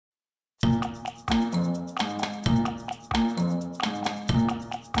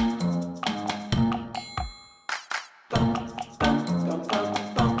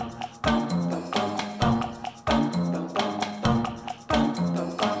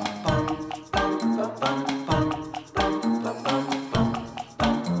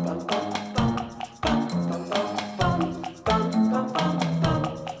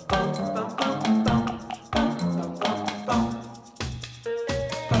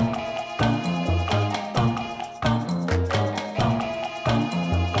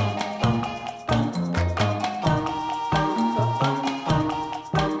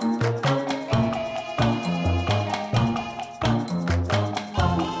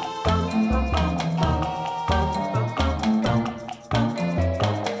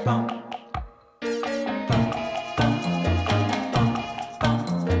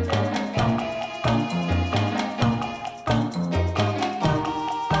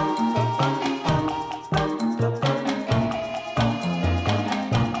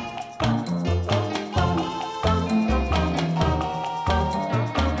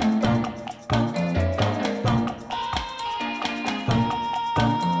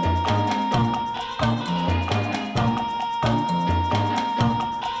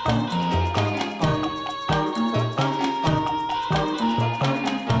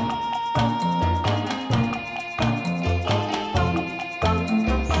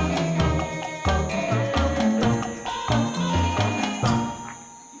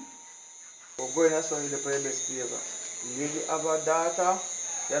that's why you play best behavior. You have a daughter,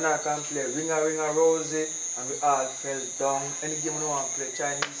 you're not going to play ring a rosy, and we all fell down. Any game you want to play,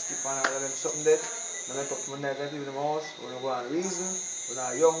 Chinese skip and all of them, something there. I make up my night and leave the house, we don't go on reason, we're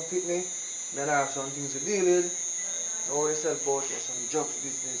not young picnic, we don't have some things to deal with. I always sell about you, some drugs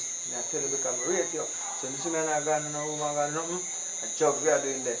business. I tell you because I rate you. So you see me not going in a room and going nothing, the drugs we are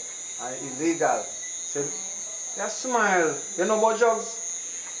doing there, and illegal. So you smile, you know about drugs?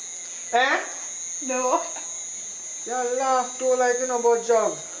 Eh? No. You laugh too like you know about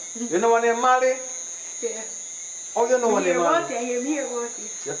drugs. You know what name Molly? Yeah. Oh, you know what name Molly? I hear about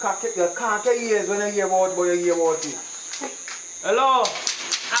it. You can't get ears when you hear about it, but you hear about it. Hello?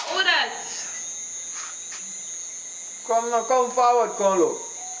 Who that? Come now, come forward, come look.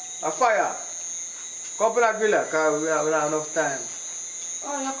 A fire. Come to that griller, because we don't have enough time.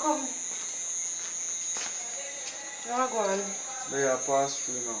 Oh, you come. You're going. They are pass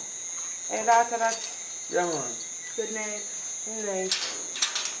through now. Hey, after that. Yeah, man. Good night. Good night.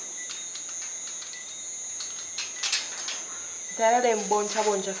 Tell them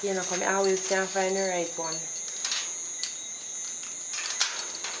bunch of cane come. I always can't find the right one.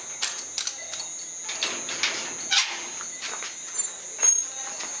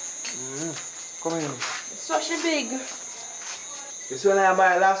 Come in. It's such a big. You see when I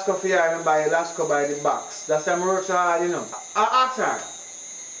buy Lasco for you, I buy Lasco by the box. That's why I work so hard, you know. I ask her.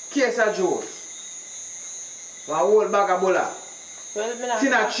 Case of juice. A whole bag of bulla. Well,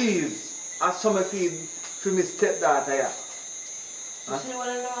 tin of cheese. And some feed for my stepdaughter here. You see what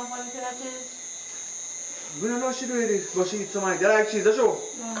I know of one tin of cheese? We don't know she do this, but she eats some of it. You like cheese, that's true?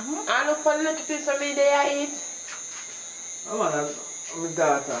 I look for a little piece of me there I eat. Oh man, I'm my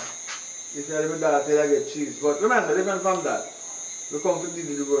daughter. If you have my daughter, you get cheese. But remember, different from that. We come to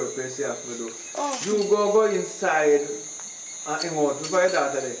do the workplace you have to do. Oh. You go inside and hang out before your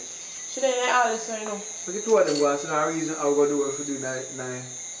daughter there. She didn't like all this, you know. So the two of them go and see no reason how we go do what we do in the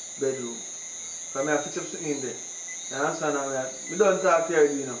bedroom. Because I fix up something in there. You understand now? We don't talk to her,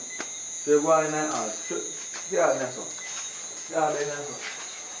 you know. So you go on in the house. Yeah, that's all. Yeah, that's all.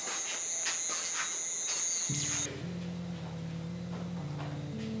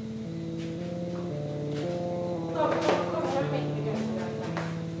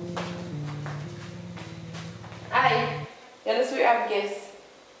 Hi. Yeah, that's what you have guessed.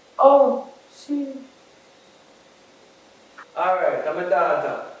 Oh, she. Alright, I'm a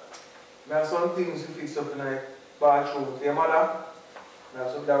daughter. I have some things to fix up in the bathroom with your mother. I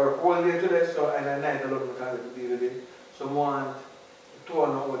have some that work all day today, so and at night I love to have to deal with it. So I want to turn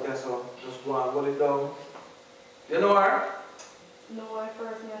out there, so just go and hold it down. You know her? No, I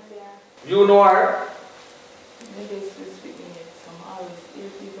first met her. You know her? Maybe it's speaking it. So I always hear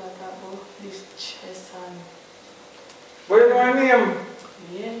people talk about this chest and. What do you know her name?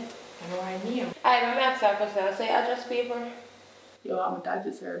 Yeah, I know her name. I'm a max officer. I say address paper. Yo, I'm a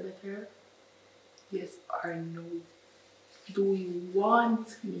just heard it here. Yes or no? Do you want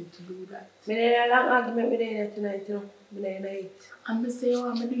me to do that? I had a long argument with her tonight, you know. I'm gonna say, oh,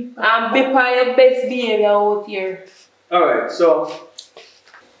 I'm gonna do it. I'm be for your best behavior out here. Alright, so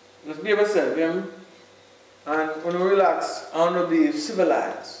just behave yourself, and when you relax, I want to be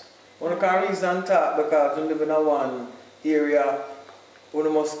civilized. When you can reason and talk because you live in a one area where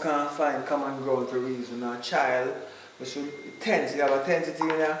you must can't find common ground to reason. A child, you should tense, you have a tensity in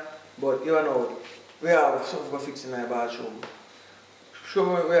there, but you know, we have something to fix in our bathroom. Show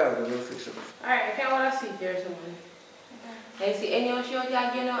me what we have to fix it. Alright, I can't want to sit here someone. I see any of you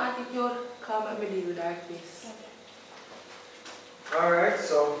have no attitude, come at me deal with that face. Alright,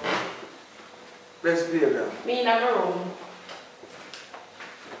 so let's be again. Me in my room.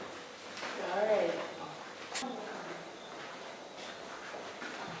 Alright.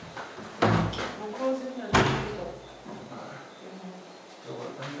 I'm closing the door.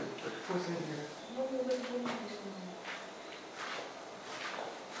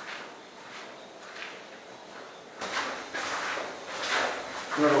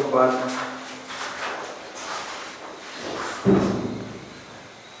 No bad.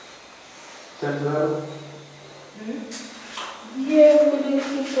 Yeah, we're gonna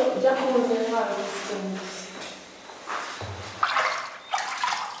fix up jacuzzi and all these things.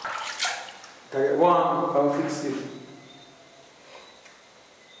 Take one, I'll fix it.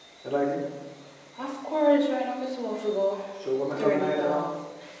 You like it? Of course, right now I'm supposed to go. So what am I talking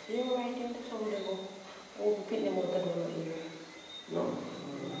about? You're right in the shoulder go. Oh, pick them out the door here. No.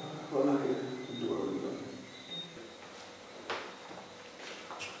 Hold on here. The door will be done.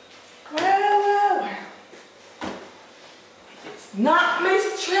 Well. It's not Miss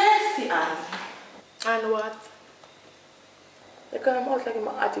Tracy, Anne. And what? Because I'm out like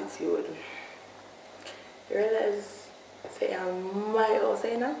my attitude. You realize say I'm my house,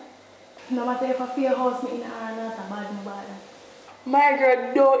 you know? No matter if I feel house me in or not, I'm bad. My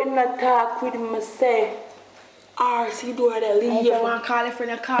girl don't in a talk with me say, RC do the leave. If I want to call a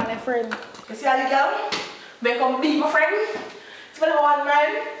friend, I call a friend. You see how you go? Make come beat my friend. It's for the one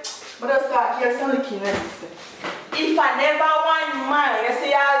man, but just start here so looking at this. If I never want man, you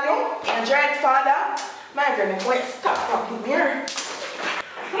see how you? And dread father, my girl, wait, stop talking here.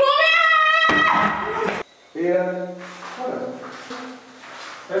 Mommy! Yeah.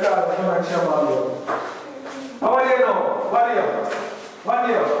 Hey, dad, come and share my love. How are you now? What are you?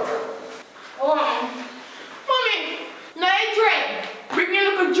 Mommy, no you dread. Bring me a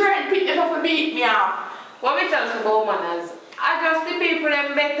little dread, pick it up and beat me off. What me tell you about manners? I just the people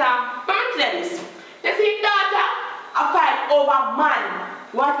them better. Let me tell you this. You see daughter, I fight over man.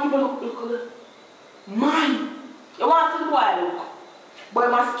 You want to even look. Man. You want to boy look. Boy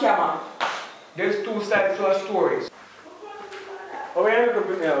must scammer. There's two sides to a story. How are you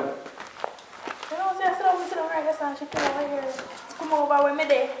looking now? You know, see, I sit down right there, she came over here. Come over with me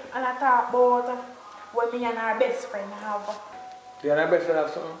there and I talk about what me and our best friend have. You and our best friend have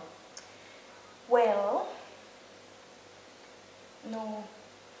something? Well, no.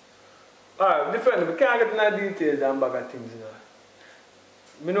 Alright, different. We can't get into details and bag of things, you know.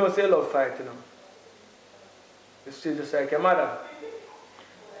 Me know say you love fight, you know. You still just like your mother.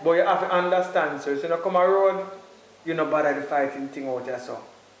 But you have to understand, so you know, come around, you know, bother the fighting thing out there, so.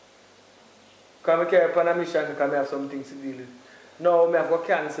 Because I carry upon a mission because I have some things to deal with. Now, I have to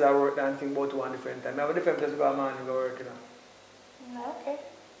cancel our work and think about one different time. I have a different place to go and go work, you know. Okay.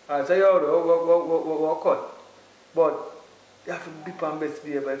 Alright, so you have to cut. But you have to be on best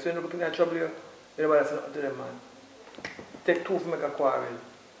behavior. So you don't get in trouble, you know, that's nothing to them, man. Take two to make a quarrel.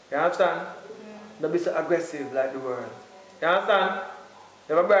 You understand? Yeah. Don't be so aggressive like the world. You understand?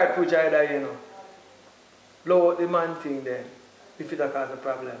 You have a bright future either, you know. Blow out the man thing then, if it cause a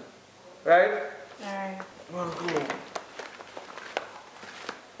problem. Right? Alright. Well, cool.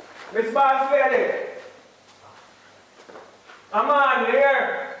 Miss Boss Lady. I'm on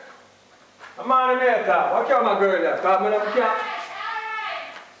here. I'm on the meter. What can my girl there? Because I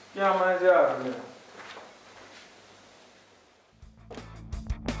can't manage her.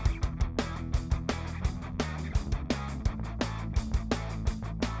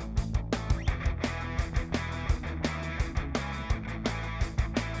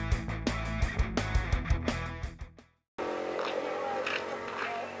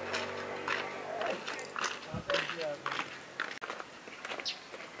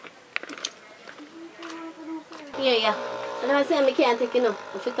 Yeah. And I say I can't take it now.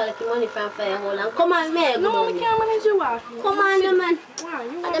 If you collect money from Firehole and come on, me. No, we can't manage your wife. Come on, man. Why?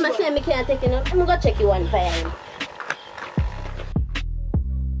 You And them I say I can't take it now. I'm going to check you one Firehole.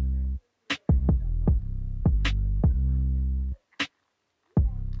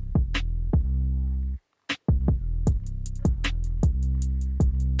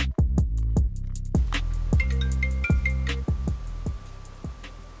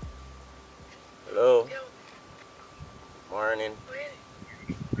 Hello. Morning.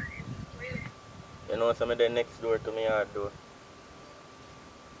 You know somebody next door to me yard door.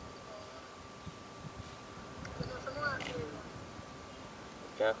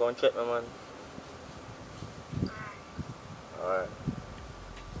 Can I come check me, man? Alright.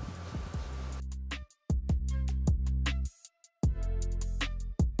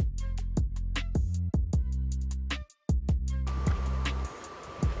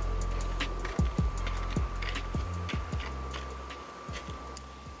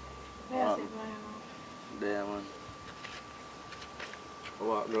 There, man. I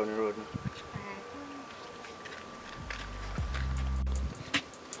walk down the road now.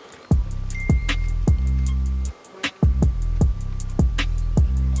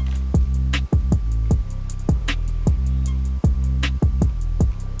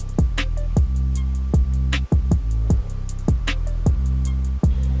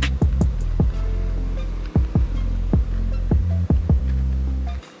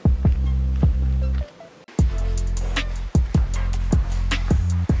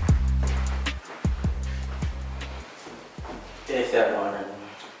 Yes, sir, morning.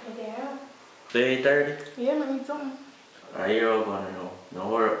 Yeah. So you eat already? Yeah, man, eat something. Alright, you're all gonna know. No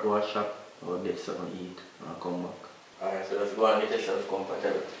worry, go to shop, go get something to eat, and come back. Alright, so let's go and get yourself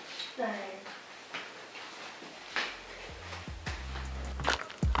comfortable. Alright.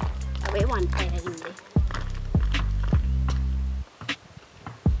 Wait one fire in there.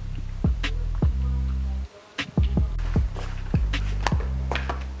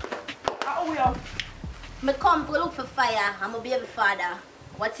 How are we out? I come to look for fire. I'm a baby father.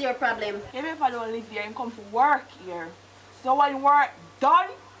 What's your problem? Your baby father don't live here, he come to work here. So when work done,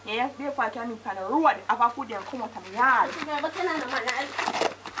 yeah, baby father can meet on the road. Have a food there and come out of my yard. But you're not the manners.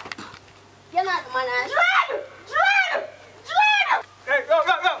 You're not the manners. Dread! Hey, go!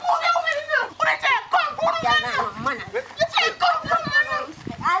 Come, You're not the manners.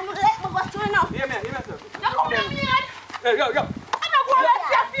 I'll let me go through now. Here, man, sir. you come down here. Hey, go! I'm not going to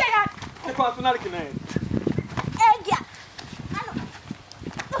let you yard. Take one for another kid. Hey, girl.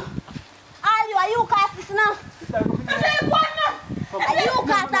 All you, are you cast this now? Are you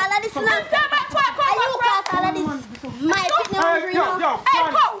cast all of this now? Are you cast all of this? My pitney hungry now. Hey,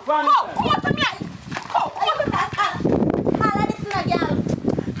 come on to me. Are you cast all of this now, girl?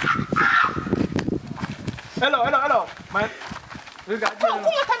 Hello, man. You got Come on to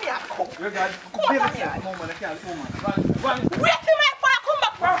me. You got Wait till my father come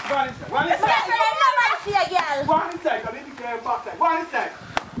back. One inside. Nobody fear, girl. One inside. Come in here, backside. One inside.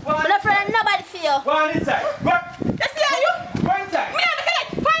 I'm not afraid nobody fear. One inside. What? You see how you? One inside. Me and the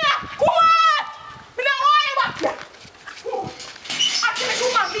kid, fire! Come on! Me don't want you back here. Actually,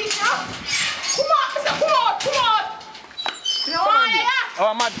 come on, please, now. Come on, Mr. Come on. Me don't want you here. Oh,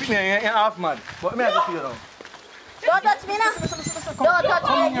 I'm mad. Pick me in half mad. But me I just feel now. Don't touch me now. Don't touch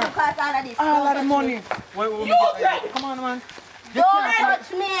me. You cast all of this. All of the money. Come on, man. Don't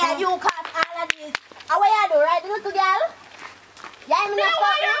touch me. You cast all of this. How are you do, right, little girl? Yeah, I'm not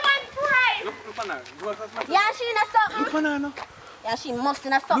something. Look on her. Yeah, she not something. Look on her now. Yeah, she must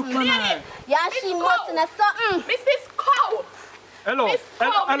not something. Look on her. Yeah, she must not something. Mrs. Cow. Hello. Miss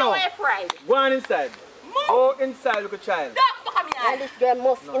Cow, me don't want you fried. Go on inside. Go inside, look a child. Don't come Yeah, here. this girl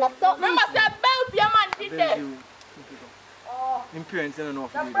must not something. Remember, say, belt your man did that. In parents, I don't know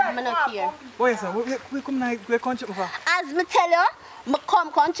if you I'm not here. Oh, yes, sir. We come now. We come check me for. As me tell you, me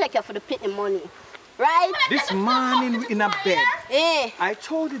come check you for the pitney money. Right? This morning in a bed. Eh. I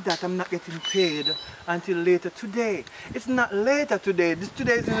told you that I'm not getting paid until later today. It's not later today.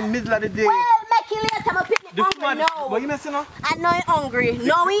 Today is in the middle of the day. Well, make it later, my pitney hungry now. What you messing up? I know you hungry.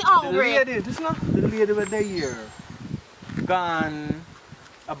 No, we hungry. The lady was there here. Gone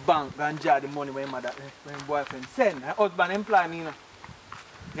a bank, gone jar the money when my boyfriend send. Her husband employ me, you know.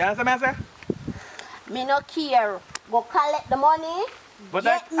 You understand me, I say? Me no care. Go collect the money. But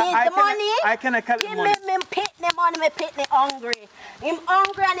Get me the money. I cannot collect Give money. me pitney money, me pitney hungry. Him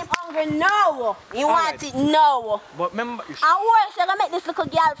hungry and him hungry now. He want it now. But remember, And worse, you're gonna make this little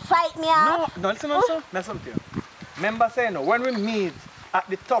girl fight me off. No, listen, that's something. Remember saying, no, when we meet at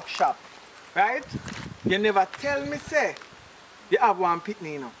the talk shop, right? You never tell me, say, you have one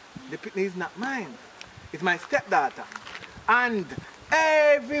pitney, you know. The pitney is not mine. It's my stepdaughter. And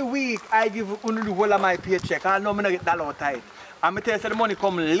every week I give only the whole of my paycheck. I know I'm not get that lot tight. And I tell you, the money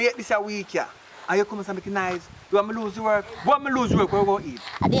come late this week, yeah. And you come and say, make it nice. You want me to lose work? Want me to lose work? Where we go eat?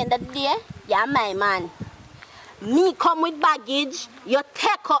 At the end of the day, you're my man. Me come with baggage, you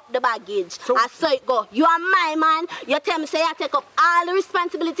take up the baggage. And so it go. You are my man. You tell me say I take up all the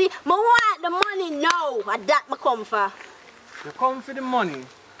responsibility. I want the money now. And that I come for. You come for the money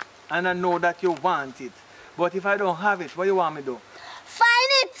and I know that you want it. But if I don't have it, what do you want me to do?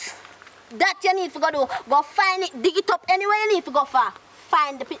 Find it. That you need to go do. Go find it. Dig it up anywhere you need to go for.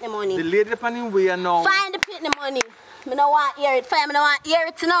 Find the pitney money. The lady depending where you know. Find the pitney money. I don't want to hear it. I don't want to hear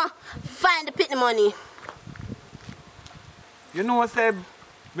it now. Find the pitney money. You know what, say,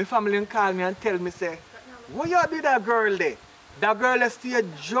 my family call me and tell me, say, what you do that girl there? That girl is still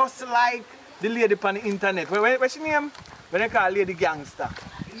just like the lady on the internet. What's your name? When they call Lady Gangster.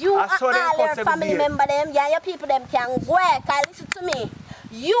 You and all your family member them, yeah, your people them can work. Listen to me.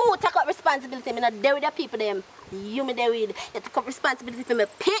 You take up responsibility. Me not there with your people them. You me there with. You take up responsibility for my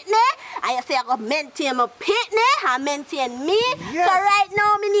pitney. And you say I got maintain my pitney and maintain me. Yes. So right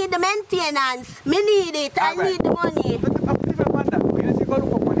now me need the maintenance. Me need it. I need the money. But I'm even wonder. You say go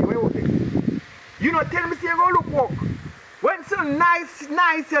look up money. Where you okay? You not tell me say go look work. When so nice,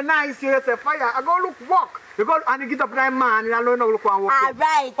 you say fire. I go look work. You go and you get up that man and alone look and work. All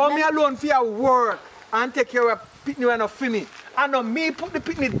right. Or me alone for your work and take care of pitney when I finish. And now me put the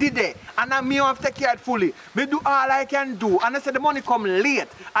pitney did there. And now me have to take care of it fully. Me do all I can do. And I say the money come late.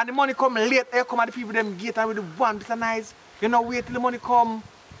 And the money come late. I come at the people them gate and with the one piece of nice. You know wait till the money come.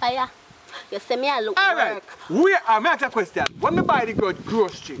 Fire. You say me I look all work. Right. Where I ask a question. When me buy the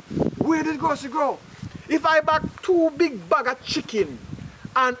grocery, where did the grocery go? If I buy 2 big bags of chicken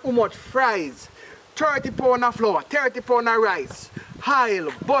and how much fries, 30 pounds of flour, 30 pounds of rice,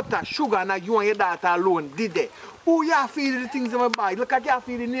 oil, butter, sugar, and you and your daughter alone did it. Who you feed the things in my buy? Look at you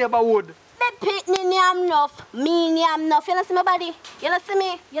feed the neighborhood. The pitney am enough. Me am enough. You know see my body? You know see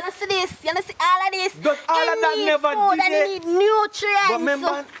me? You know see this? You know see all of this? But all of that never food did and it. you need nutrients.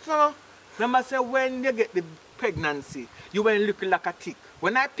 But remember say when you get the pregnancy, you went looking like a tick.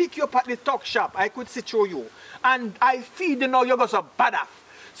 When I pick you up at the tuck shop, I could see through you. And I feed you now, you go so bad off.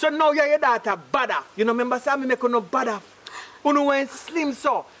 So now you're your daughter bad off. You know, remember say me make you no bad off. You know when slim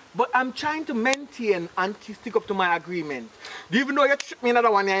so. But I'm trying to maintain and stick up to my agreement. Even though you trick me another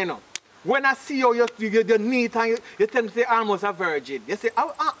one here, you know. When I see you, you're neat and you tell me say almost a virgin. You say,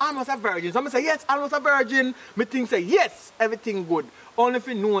 almost a virgin. So I say, yes, almost a virgin. Me think say, yes, everything good. Only if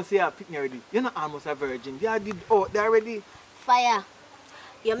you know say you're picking already. You're not almost a virgin. You did out there already. Fire.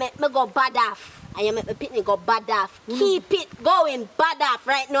 You make me go bad off. And you make me pitney go bad off. Keep it going bad off.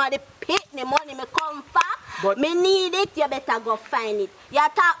 Right now the pitney money me come for. But me need it, you better go find it. You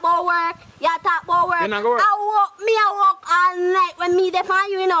talk about work, you talk about work. You not go work. I walk all night when me there for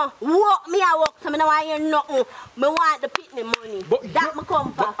you, you know. Walk, so me don't want to hear nothing. Me want the pitney money. But that me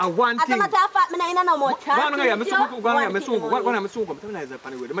come for. As a matter of fact, me not no more chance. Go on,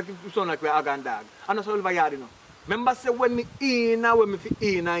 sound like we're a gun dog. I'm not so over yard, you know. Remember say when me in,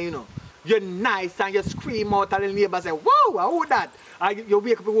 you know. You're nice and you scream out and the neighbor say, whoa, who that? You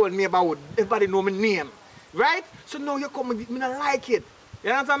wake up the whole neighborhood, everybody know my name. Right? So now you come, me not like it. You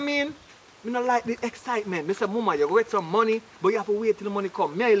know what I mean? Me not like the excitement. Me say, Mama, you go get some money, but you have to wait till the money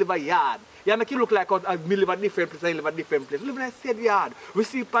come. Me I live a yard. You make it look like me live a different place, I live a different place. We live in a same yard. We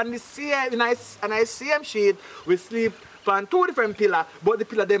sleep on the same, in a same sheet. We sleep on two different pillars, but the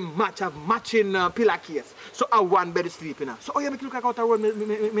pillar them have matching pillar case. So I one bed sleep in. So you make it look like out the road,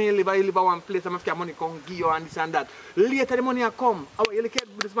 me live at one place, and I money come give you and this and that. Later the money come. How you look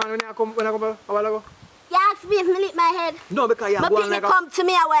at this man when I come a while ago? You asked me if me lick my head. No, because you going like come to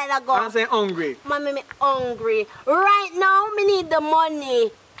me a while ago. I'm saying hungry. Mommy, me hungry. Right now, me need the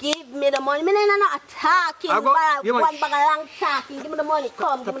money. Give me the money. Me not talking. One bag of long talking. Give me the money.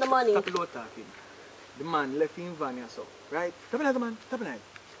 Come, give me the money. Stop low talking. The man left in van here, so, right? Stop it, man. Stop it,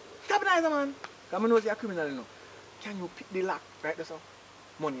 stop it, man. Because I know you're a criminal, you know. Can you pick the lock, right? That's all.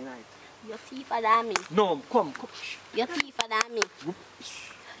 Money night. Your thief are me. No, come. Your thief are me.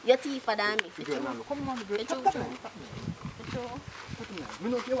 Your teeth are damn me. Come on, girl.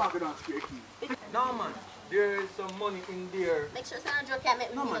 No, man. There is some money in there. Make sure someone joke can't make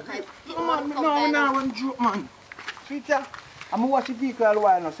me look like. No, man. No, one joke, man. Sweetheart, I'm going to watch the vehicle a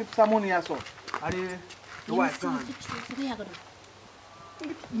while now. Sip some money or so. And the wife gone.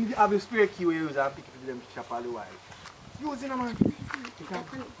 You have a spare key where you use and pick it them shop all the while. Use it, man.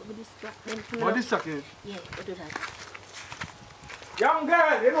 What distract you? Yeah, we'll do that. Young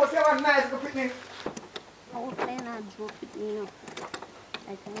girl, you know, she have a nice good picnic. I will play a joke with me, you know.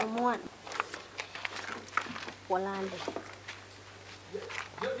 Like no more. Polande.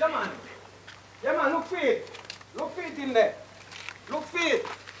 Yeah, man. Yeah, man, look fit. Look fit in there. Look fit.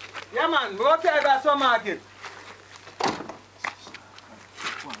 Yeah, man, go tell you about some market. Go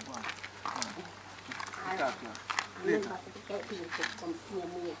on. Later.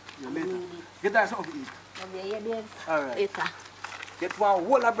 Get that something to eat. Yeah, babes. All right. Later. Get one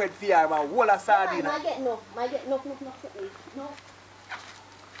whole of bread for you, one whole of sardine. I get no. No.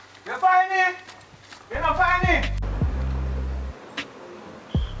 You find it? You don't find it?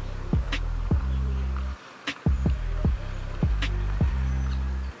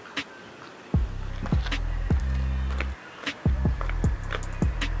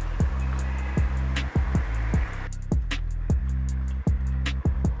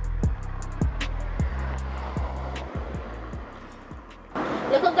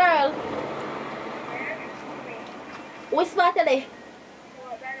 Little girl. Which spot today?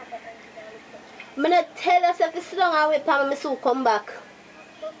 I'm going to tell yourself to sit down and wait for me to come back.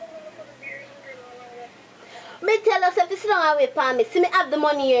 Me tell yourself to sit down and wait for me. See me have the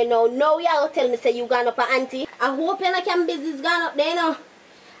money here now. Now you are tell me say you gone up a auntie. I hope you know can business gone up there, you know.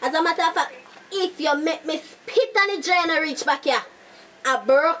 As a matter of fact, if you make me spit on the drain and reach back here, I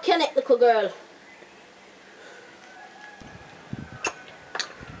broke your neck, little girl.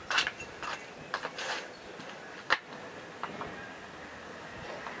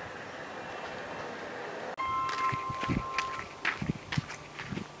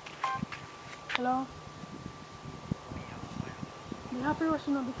 Hello? You have to rush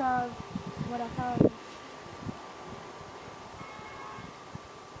now because what I call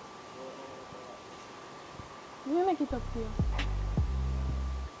you. You make it up to you.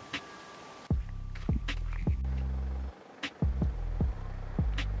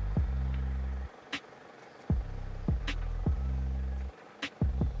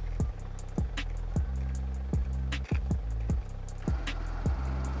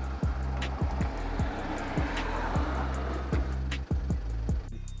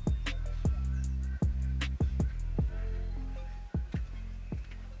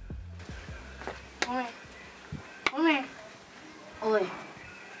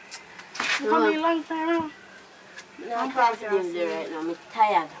 a long time. I'm tired right now. I'm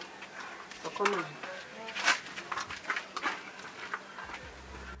tired. So come on.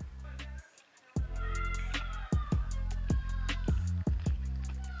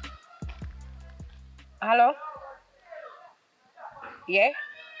 Hello? Yeah?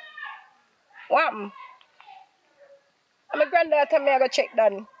 What happened? My granddaughter tell me I go check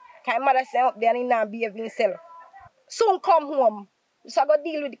done. Cause my mother say up there and he not behave himself. Soon come home. So I go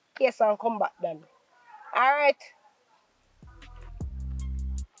deal with the case and come back then. Alright?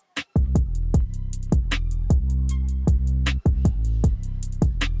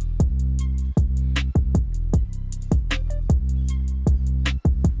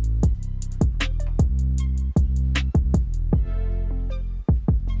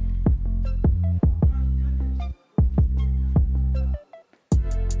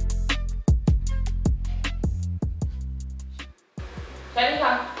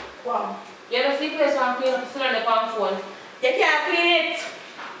 Janika, wow. You don't see place one clean up, still on the palm phone. You can't clean it.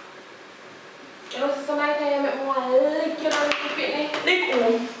 You know, see somebody can make me want to lick you on the pitney. Lick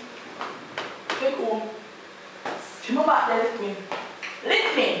who? Lick who? Come on back there, lick me.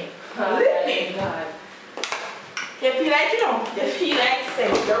 Lick me. Lick me. God. You feel like, you know, you feel like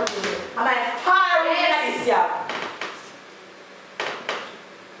saying, I'm like far away from this, yeah.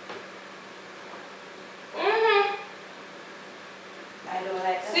 I don't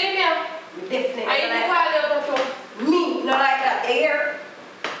like that. See me? Definitely. I need to call you up to Me, not like that. You hear?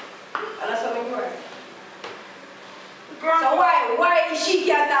 And that's something for her. So why she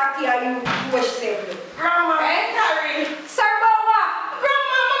can't talk to you and you what she say for you? Grandma, I'm sorry. Sir, about what?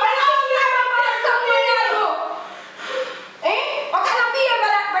 Grandma, What else you have about something you do? Eh? What kind of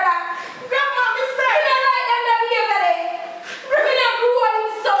behavior that, brother? Grandma, I'm sorry. You don't like them that behavior there. You don't grow up in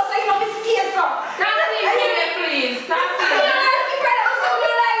so you don't be scared so. Stop seeing me, please. Stop You seeing don't me. like it, brother. Also, you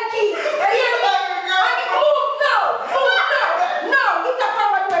don't like it. You hear me? Move now. Move now. No, get the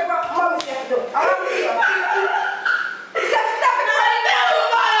power to my mommy said do. I want to see you. Stop it right now.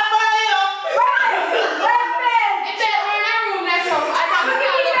 If they were in a room, let's go. I don't know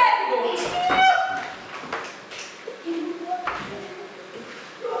how to go.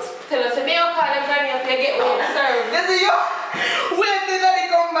 Tell us if you don't call the granny up, you get what you serve. This is you. Wait till they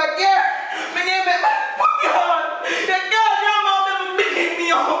come back here. My name is God. The girl grandma never beat me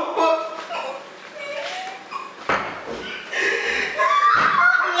up.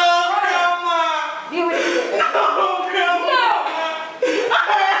 No, grandma. You will do it. No, grandma. I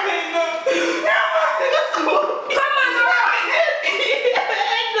know. Grandma, let's go. Come on,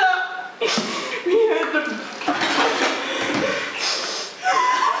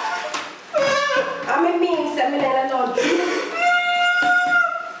 I mean, say me never know.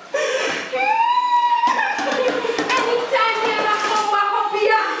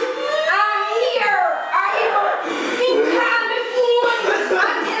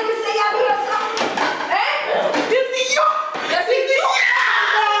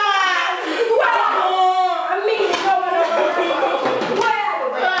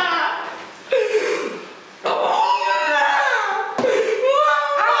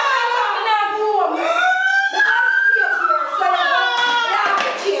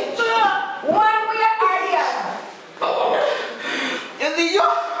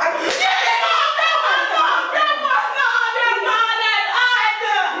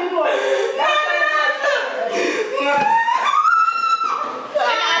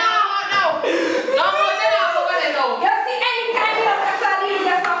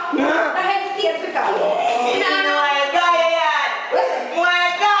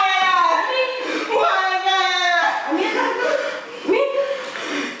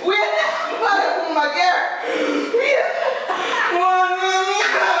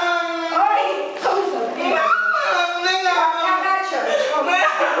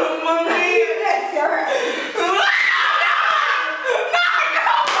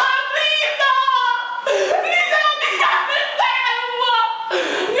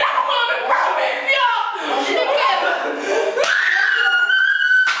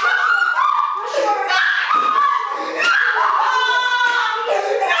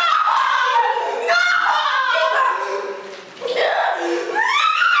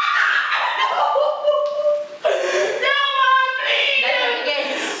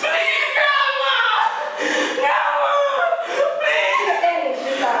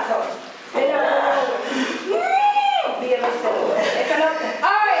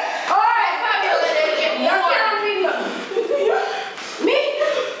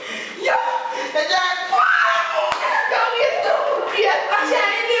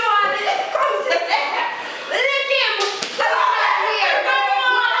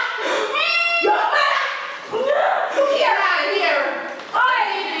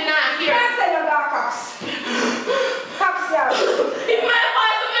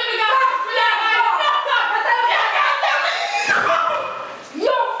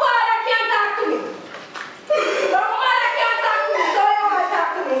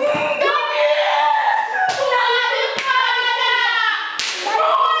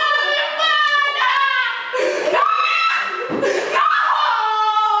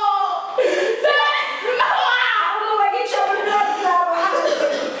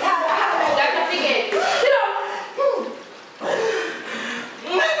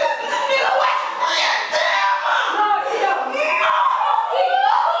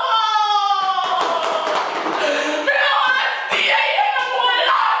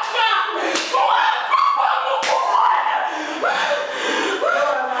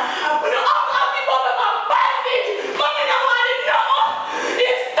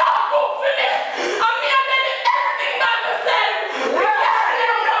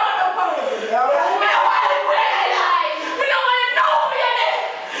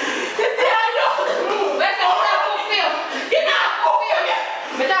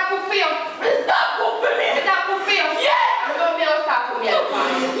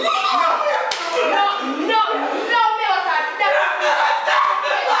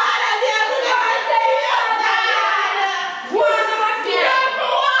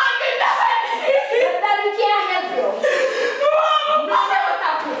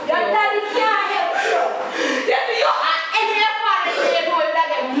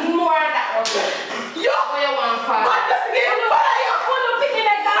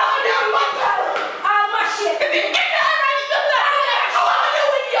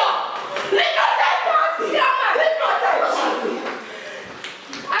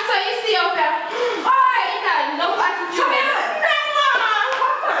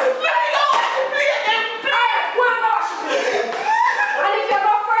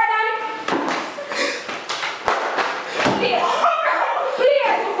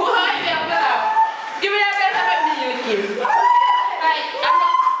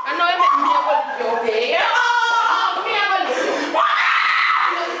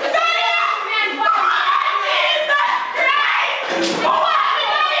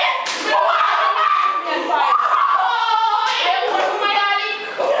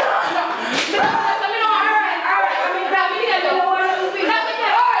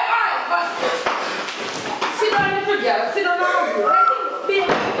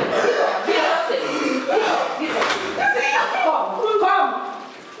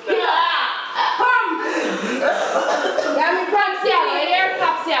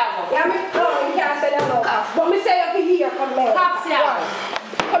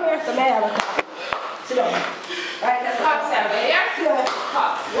 have a talk. Sit down. Right, that's Pop, Sam, yeah? Sit down.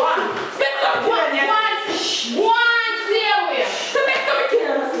 Pop. One. Spit some one same way.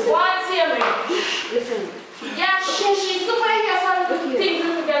 One same way. Listen. Yeah, she's super here, some things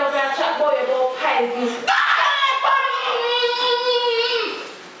we get over and chat boy about Pisces.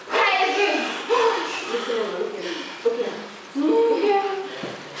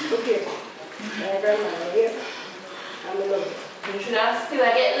 Okay. I'm in love. You should have still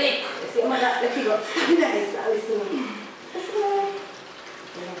get licked. See, I'm going to let you go. Nice. Listen.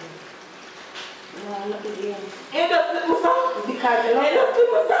 No, I'm not doing it. It doesn't Musa. Because you know. It doesn't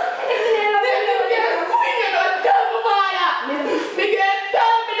Musa.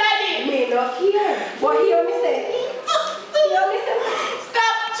 Me no care. What hear me say? Hear me say?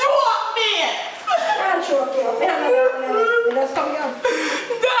 Stop choke me. Can't choke you. Me have no problem. Just come here.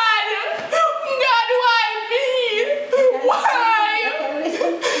 God, why me? Why?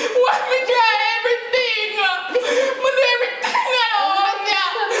 Listen. Why me try everything? But everything I want,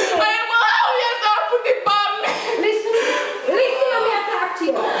 yeah. I'm how you start put it on me. Listen. Listen to me talk to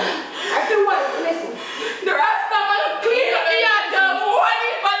you. I feel what? Listen. The rest of them clean up the yard, the one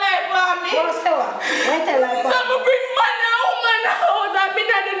in my life for me. Don't say what? Wait till I Some bring man and woman out. I've been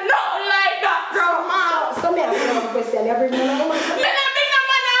at nothing like that, grandma. So me have a question. You bring me no woman. Me not bring a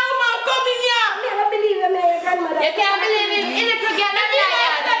man and woman coming here. Me I don't believe you, my grandmother. You can't believe it. In the girl and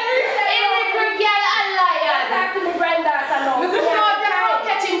liar. In the girl and liar. Talk to me granddaughter now. Me could not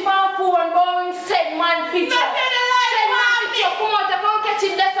catch him on phone, going send man picture. Not in the life, send man picture. Come out, come catch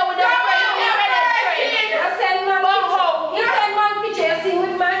him there so with the friend. I send man picture. You send man picture. You see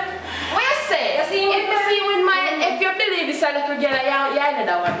with man. What you say? You see If you see with my, if you believe this a little girl, you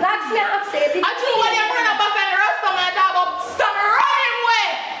another one. That's me upset. I do what you run back and rest of my talk about some right way.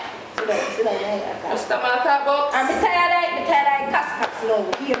 Sit down. Rest of my talk about. I'm tired of cuss now.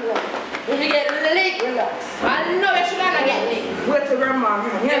 Here now. If you get licked, Relax. I know you should not get licked. Wait till grandma.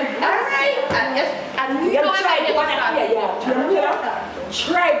 Yeah. Alright. And you know try what go on here.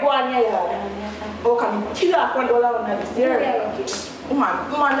 Try go on here. Oh, can you kill off one dollar on this here? Come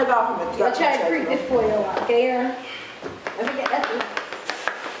on, let go from it. You try to breathe before you walk, okay? Don't forget that thing.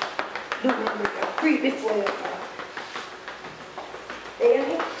 Do breathe before you walk. There.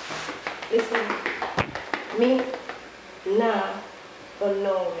 Listen. Me now don't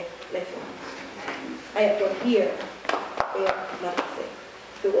know me. Listen. I have to hear where not to say.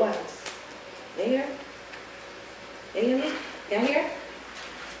 So once. There. There you hear? You hear?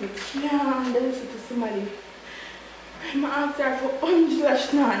 You can't listen to somebody. I'm answer for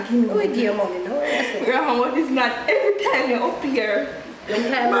 $100 now. Give me Who give you money? No, listen. Grandma, what is not every time you're up here?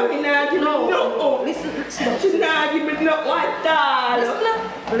 Mommy not give me no. Listen. She's not give me no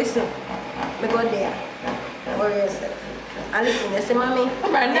 $1. Listen. Me go there. Don't worry yourself. And listen, you see mommy?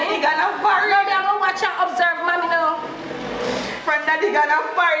 Friend, daddy gonna fire I'm gonna watch and observe mommy now. Friend, daddy gonna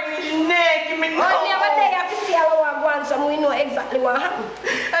fire me in the neck. Give me no. Never there you have to see how I want so we know exactly what happened.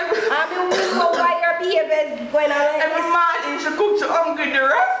 I mean, we know why your behavior is going on like every this. morning she cooks you hungry the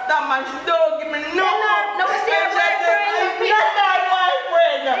rest of man. She don't give me no. No, see your boyfriend. Not my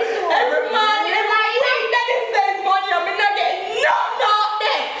boyfriend. Every morning, every week that he send money, I'm not getting nothing out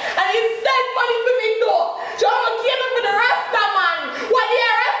there. And he send money for me too. So I'm gonna give him for the rest of man. When he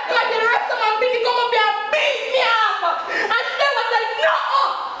arrest me, the rest of man people come up here and beat me up. And she never said no.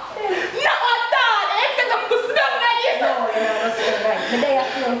 No at all. And if I'm going to sit down like this. No, you're not saying right. Me there you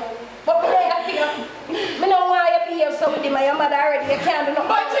feel. But me there you feel. Me don't want you to behave so with him and your mother already. You can't do nothing.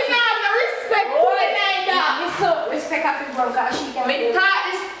 But you know the respect for the neither. Listen, respect her for because she can. Me thought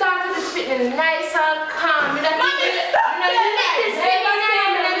this started to spit nice and calm. Me that mommy stop it.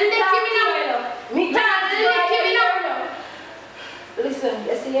 Listen,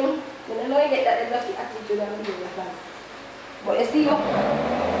 you see him? I know you get that lucky attitude and you do that. But you see you?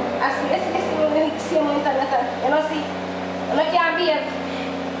 I see when you see him on internet, you know see? You know can't behave.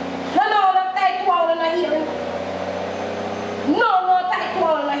 No, tight one on the heel. No, tight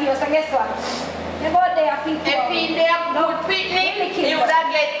one on the heel. So guess what? You go there, feet. If he there good picnic, you would have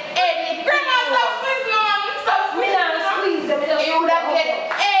get any. Grandma, stop squeezing on me. Stop squeezing. You would have get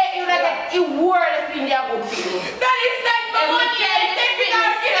a word if he there good picnic. That is like the money. Take me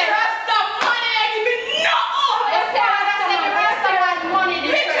down, give the rest of money. I give it no. You say the rest of that money.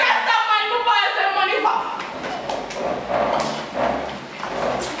 Which rest of money? Who buys the money for?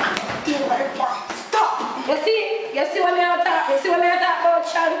 Stop. You see when I talk? You see when I talk about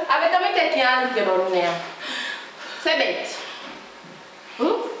Sean? I better me take you and get on there. Say bet.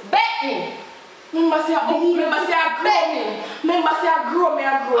 Bet me. Remember say I grow me. I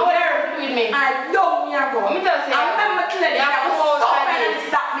want to do it with me. I don't me go. Let me tell you. I remember clearly that was so fine and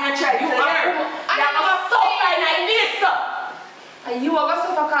stop me and try to learn. I was so fine like this. And you are going to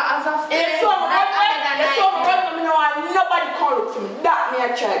suffer as of today. It's so run me now and nobody call up for me. That me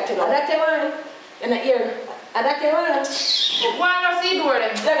and try to do. And that's one in the ear. And that's one. Why not see door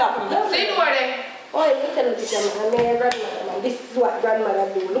then? See door then. Oh, let me tell you this, man. My grandmother, man. This is what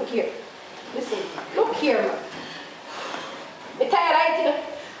grandmother do. Look here. Listen. Look here, man. Me tired of eating.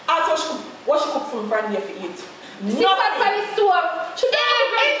 Also, what she cook from brand new for eat? See what on the stove. She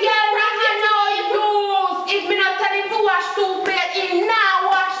don't if you run you know you lose. If me not tell him to wash 2 plates, he now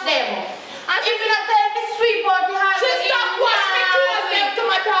wash them. And if me not tell him to sweep out the house, she stop wash me clothes them to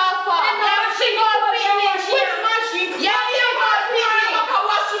my top off. And now she go finish. Which machine? Yeah, you go finish. I can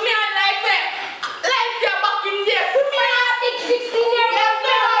wash me and like that. Like you're back in there. So me a big 16 years old.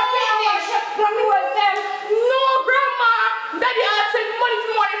 From me was them. No, grandma. Daddy asked money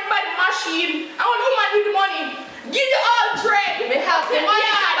for money to buy the machine. I want woman with the money. Give you all dread. Me help them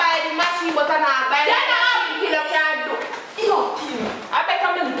buy the machine, but I not buy the machine. Killer can't do. I bet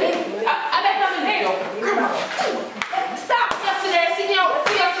I'm in the I bet I'm in the grandma. Stop. Yesterday, see you.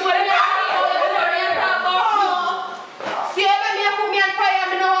 See you. See what I see how me put me on fire.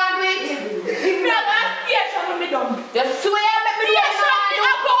 Me no want to it. If me not gonna station with me done. Just swear let me do it.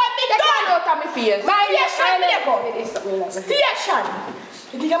 I'll go with me done. Out of my face. My station.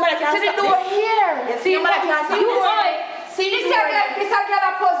 You think I'm gonna see the door here? See the door. See the door. This a girl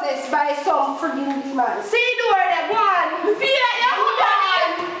possessed by some friggin' demon. See the door there. One. Fear you.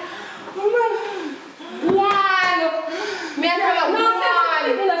 One. Me and tell you one.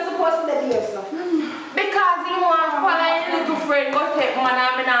 You're not supposed to be here, sir. Because you want to follow your little friend, go take man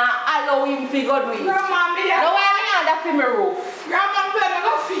and me not allow him to go do it. Grandma, me there. No way I hand that for me roof. Grandma, me there,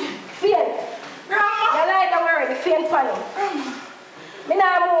 go faint. Faint? Grandma. You lie down already, faint funny. Me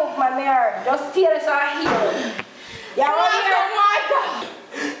not move, man, me hard. Just stay so I hear. You're right here.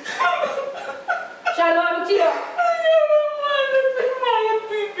 Shall I come to you?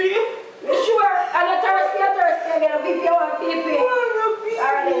 You sure? I'm not thirsty, I'm gonna beat you on pee-pee.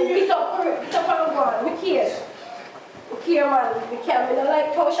 Alright, then beat up on the ground. We care. We care, man. We care. We don't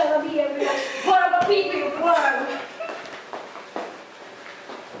like potion of behavior. Go on, go pee-pee. Go on.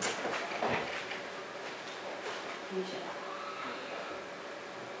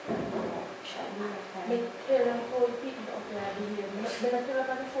 Me tell them how to pick up your behavior. Then I tell them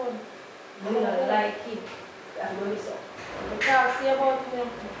on the phone. We don't like it. I'm going to say. Talk to you about me.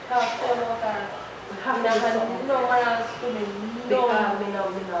 Talk to you about her. No one else to me. Because we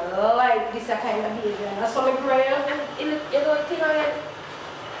don't like this kind of behavior. That's what I'm praying. And you don't think of it.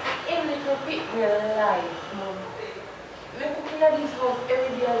 In little bit real life. We cook in this house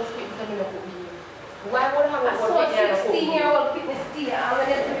every day and speak to me like a why would I have a one picnic and a 16-year-old picnic still. I'm going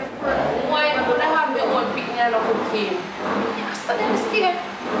to get to the person. Why would I have the one picnic and a cook team? Yes, but them still.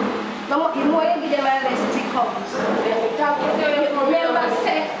 You know you give them a less because remember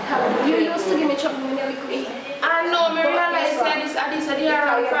say you used to give me trouble when you were little. I know, me realize that this is the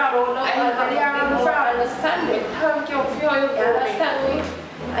around fraud. The around fraud. Understand me? Thank you for your understand me?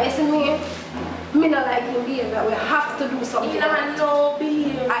 I see me not like your behavior. We have to do something. You don't know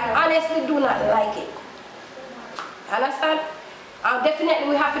behavior. I honestly do not like it. Understand? Definitely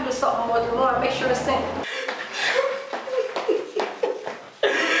we have to do something, but we want to make sure it's sent.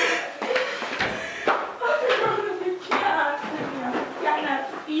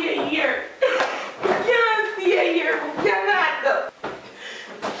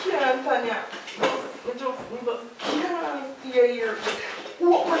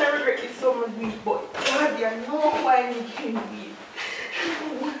 What when I regret is so much weak, but God, you know why me can be.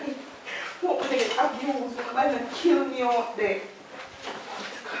 What when I get abused, why not kill me out there?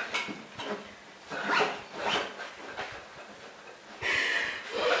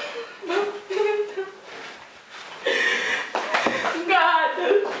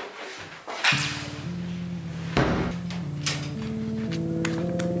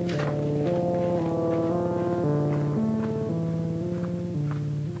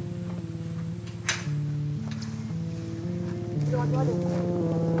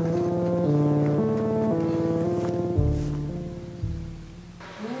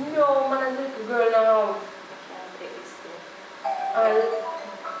 No, man, I'm a little girl now. Can't take this thing.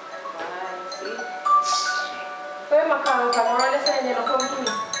 See? Where my car come around the side, they don't come to me.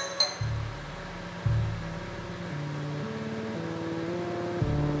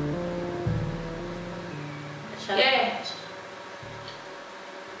 Yeah.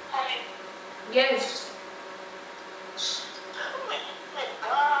 Yes.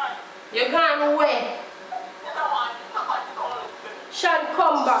 You're gone away. Shanti. to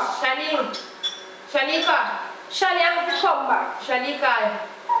come back. Shanika, Shani have to come back. Shanika.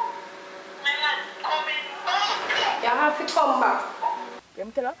 You have to come back.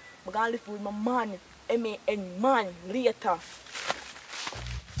 I'm telling you, I'm going to live with my man, M-A-N, man, later.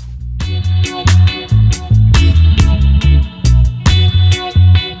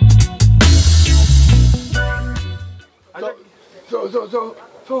 So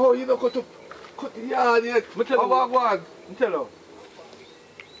how you not cut the yard yet? I tell you,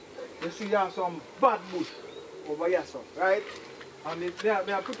 you see you have some bad bush over here, son, right? And me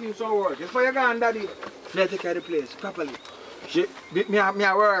I put in some work. Before you go on, daddy, me I take care of the place properly. Me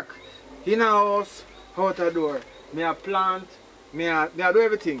I work in a house, out the door. Me I plant, me I do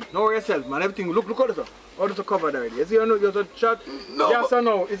everything. Know yourself, man. Everything. Look how this all this covered already. You see, you know, you're so chat. No. Yes or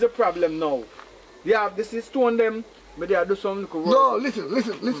no? It's a problem now. Yeah, this is stone them. But they do some little work. No, listen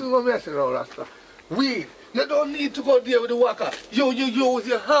what me I say now, Rasta. Weed. You don't need to go there with the worker. You use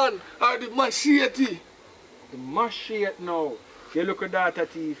your hand or the machete. The machete now. You look at that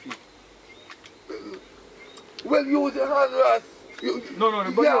TV. Well, use your hand, Ras. No,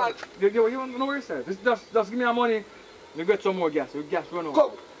 but you know where yourself. Just give me your money. You get some more gas. Your gas run out.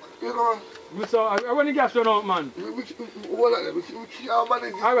 Come, you know. I want the gas run out, man. We can't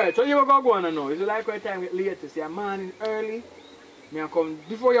manage it. Alright, so you are going to go on now. It's like when time get late to say a morning early. Me I come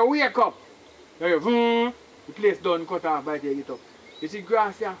before you wake up. The place done cut off by the time you get up. You see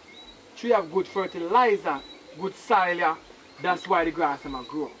grass here? Tree have good fertilizer, good soil here. That's why the grass them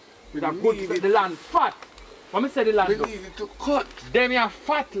grow. With a good the land fat. When I say the land We need it to cut. them here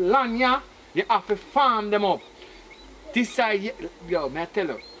fat land here, you have to farm them up. This side, yo, may I tell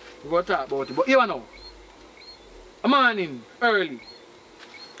you, we go talk about it. But here now, a morning, early.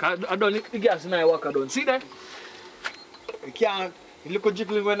 I done the gas in my work I done. See that? You can't, you look at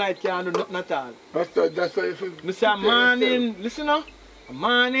jiggling when I can't do nothing at all. That's why if you... I say a morning, listen now, a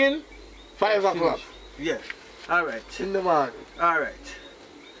morning. 5 o'clock. Yeah, alright. In the morning. Alright.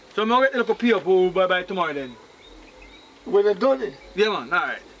 So I'm going to get a pay up by tomorrow then. When you done it? Yeah man,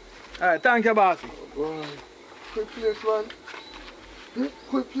 alright. Alright, thank you bossy. Wow. Quick place, man.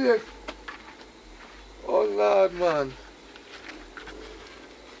 Quick place. Oh Lord, man.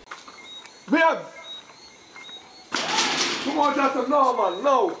 Babes! Come on, that's a no, man,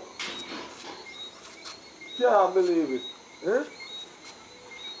 no. Can't believe it. Eh?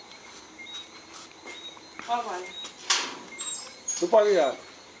 Come on. Look at here.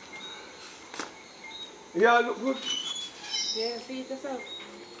 Yeah, look good. Yeah, see it yourself.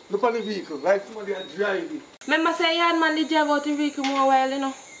 Look at the vehicle, like somebody are driving. Remember say yard man they drive out the vehicle more while, you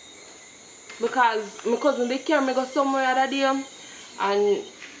know. Because my cousin they carry me go somewhere other day and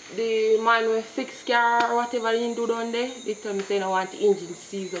the man will fix car or whatever he do down there, they tell me say I want the engine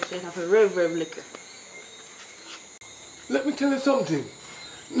seized up so I have to rev liquor. Let me tell you something.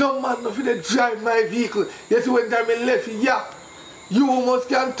 No man no fit drive my vehicle. You see when time I left here, you almost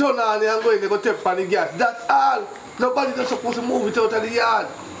can turn on and go in and go take on the gas. That's all. Nobody not supposed to move it out of the yard.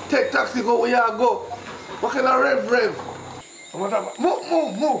 Take taxi, go where you go. What kind of rev? Move.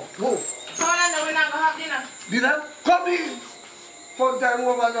 So then we're not gonna have dinner. Dinner? Come in. Fun time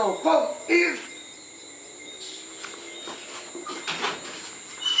over now. Come in.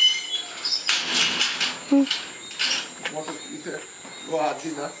 What is it? Go have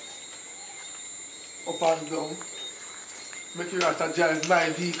dinner. Up and down. Make you have to drive my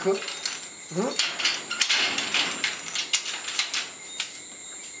vehicle.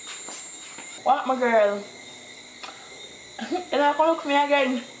 What my girl? You not gonna look me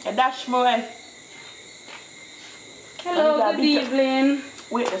again. You dash me away. Hello, good evening.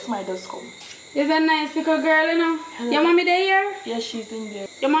 Wait, the smile does come. Is a nice little girl, you know. Hello. Your mommy there here? Yes, she's in there.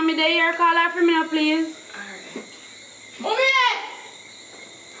 Your mommy there here? Call her for me now, please. Alright. Mommy!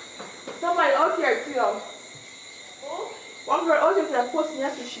 Somebody out here too. Oh? One girl out here for that posting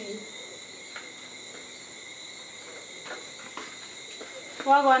yes she.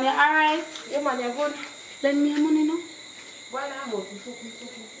 What going on? You alright? Yeah man, you're good. Lend me your money now. Why not go?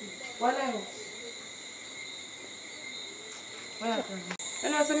 Why not go? You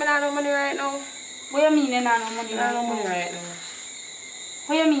know, so I don't have no money right now. What you mean you don't have no money I right don't have no now? money right now.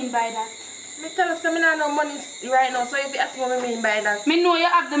 What you mean by that? I tell you, so I don't have no money right now, so if you ask me what I mean by that. Me know you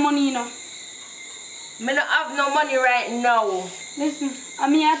have the money, you know. I don't have no money right now. Listen,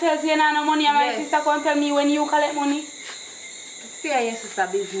 I tell you you don't have no money and my Yes. sister can tell me when you collect money. Fear your sister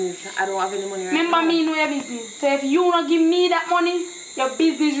business. I don't have any money right now. Remember me know your business. So if you don't give me that money, your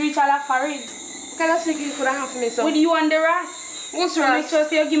business reach a lot for it. Okay, that's what you could have for me, so. With you and the rest. What's So make sure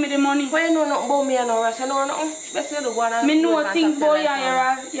you give me the money. Why you know nothing about me and no rest? I know nothing. Best you do go on. Me know things about you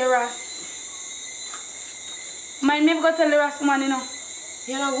and your rest. Mind me go tell the rest man, you know.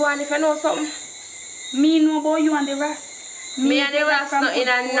 You know, go on if you know something. Me know about you and the rest. Me and the rest nothing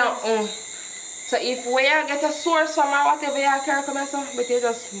and nothing. So if we get a source from or whatever you carry come so, but you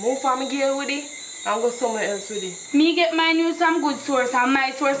just move from girl with it and go somewhere else with it. Me get my news from good source and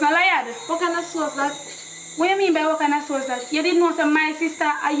my source not lied. What kind of source that? What you mean by what kind of source that? You didn't know say my sister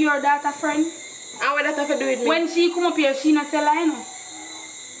are your daughter friend? And what that have to do with me? When she come up here, she not tell her, you know.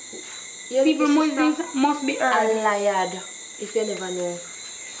 People must be heard. And lied, if you never know.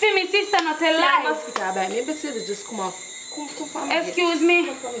 See, my sister not tell lies. Hospital about me, but say just come off. Come from me. Excuse me.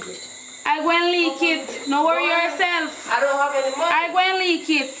 Come from me. I go and leak it. No worry yourself. I don't have any money. I go and leak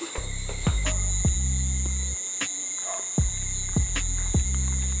it.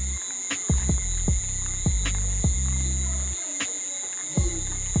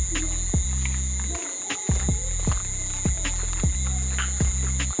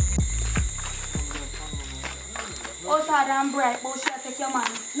 Oh, sad and bright, but she'll take your man.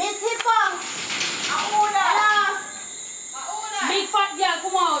 Miss Hippon! Hello! Big fat girl,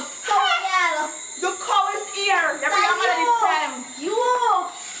 come out. Girl! The cow is here. You're Thank bringing this time. You!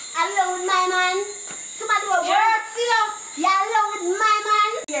 Alone with my man. Somebody will work for you. You're alone with my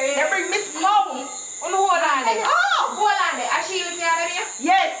man. They bring Miss Cow. On hold on there. Oh, hold on there. Is she with me already?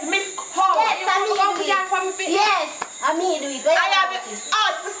 Yes, Miss Cow. Yes, I mean do it. Yes, I mean do it. I have the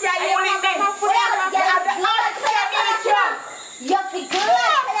art to see how you want it then. I have the art to see how you want it. You're the good.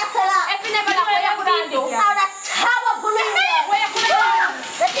 If you never know what you could have done. How that tower blew there. What you could have done.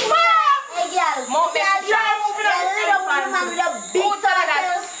 Hey, girl. Mom, you're moving on the little woman with a big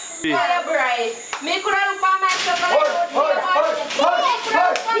saddle. Fire bright. Me could have looked for myself.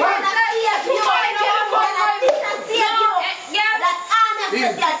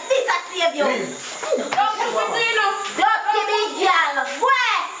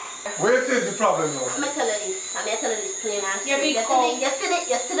 Where is the problem now? I'm gonna tell you this. I'm gonna tell you this plain and You're big straight.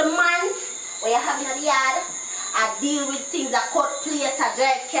 You see the man where you're having a yard. I deal with things that cut place, I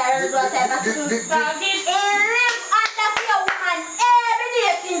drive cars, whatever. He lives under your woman every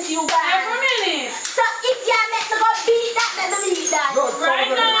day since you got. Every minute. So if you make me go beat that, let me beat that. No, Right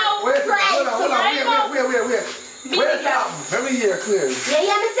now. Wait, hold on. Wait. Where's that? Let me hear clearly. You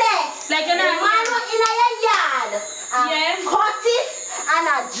hear me say? Like the an man went in your yard, Yes. cut it, and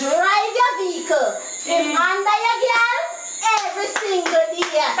I drive your vehicle. Him under your girl every single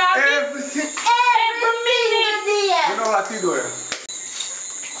day. Every single day. You know what you doing?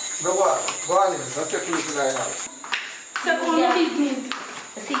 No what? Go on in. Let's take you to the house. Step on your business.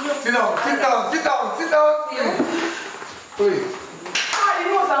 See you. Sit down. Please. You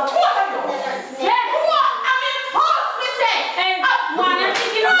know some what are you? Hey, What? I'm in the house, me say. hey, wanna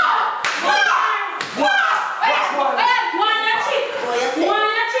chick it up? Wanna chick? Wanna chick?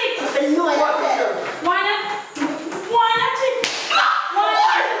 Wanna chick?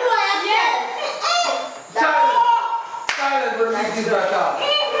 Silent when we get that out.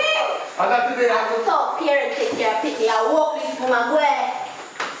 And that today I will... So, parent take care of Pitney. I walk this woman, boy.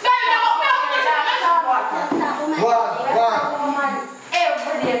 One.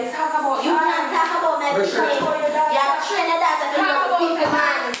 Every day talk about You can't talk about my Pitney. You're training that to be a big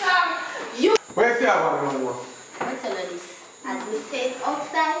man. Where's the other one? Let me tell you this. As we say it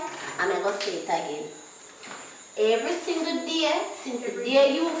outside, I'm going to say it again. Every single day, since the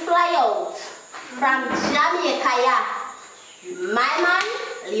day you fly out from Jamaica, my man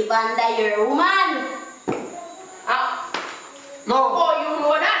live under your woman. No. Oh, you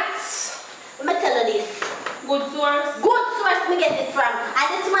know that? Let me tell you this. Good source. Good source me get it from. And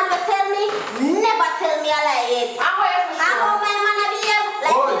this man will tell me, never tell me a lie yet. And where is I know my man a behave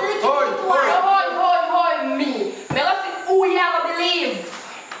like Oi, the little one. Hold me. Me go see who you ever believe.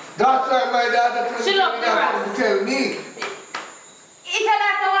 That's why my daughter She love the rest. to tell me. If your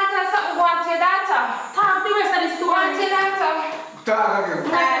daughter wants something, go on to your daughter. Talk the rest of the Go on to story. your daughter. Talk again. The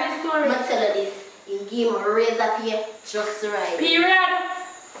rest of the story. Let me tell you this. You give him a razor here, just right. Period.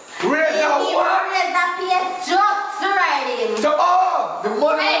 Where's You that give him a one? razor here, just right him. So, the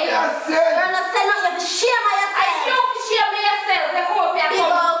money Hey. I You said. understand? Now you have to share my I yourself. you share me yourself. They come up here. Big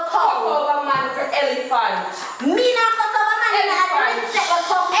old cow. Over man for elephant. Me not cause of a man in the respect will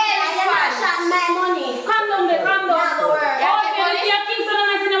come in and you're not share my money. Calm down there, calm down. Not the word. Oh, if you're Kingston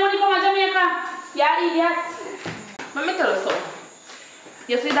and I see the money come to Jamaica, you're idiot. Let me tell you something.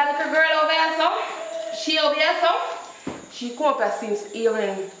 You see that little girl over here, so? She over here, so? She come up here since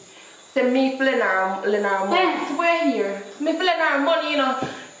evening. Say me for lend her money. So we're here. Me for lend her money, you know.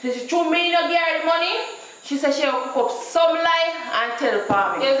 So she told me to give her the money. She said she will cook up some lie and tell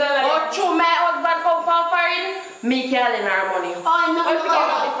for me. Yes, I like But through my husband come for foreign, me can't lend her money. Oh, no, Where no, you get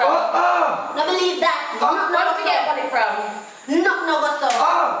money from? no. No believe that. Where you get money from? Nothing no go so.